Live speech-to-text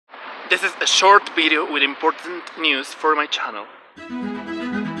This is a short video with important news for my channel.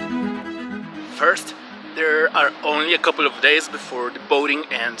 First, there are only a couple of days before the voting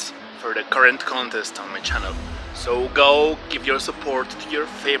ends for the current contest on my channel. So go give your support to your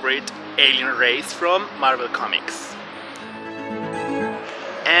favorite alien race from Marvel Comics.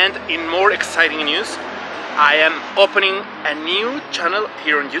 And in more exciting news, I am opening a new channel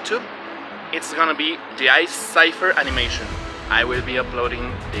here on YouTube. It's gonna be the Icecypher animation. I will be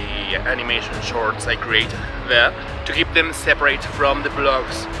uploading the animation shorts I create there to keep them separate from the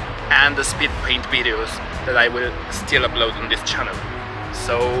vlogs and the speed paint videos that I will still upload on this channel.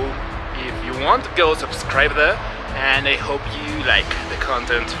 So if you want, go subscribe there, and I hope you like the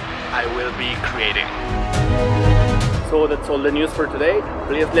content I will be creating. So that's all the news for today.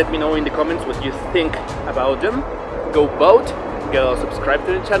 Please let me know in the comments what you think about them. Go vote, go subscribe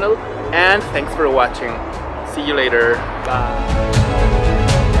to the channel, and thanks for watching. See you later. Bye.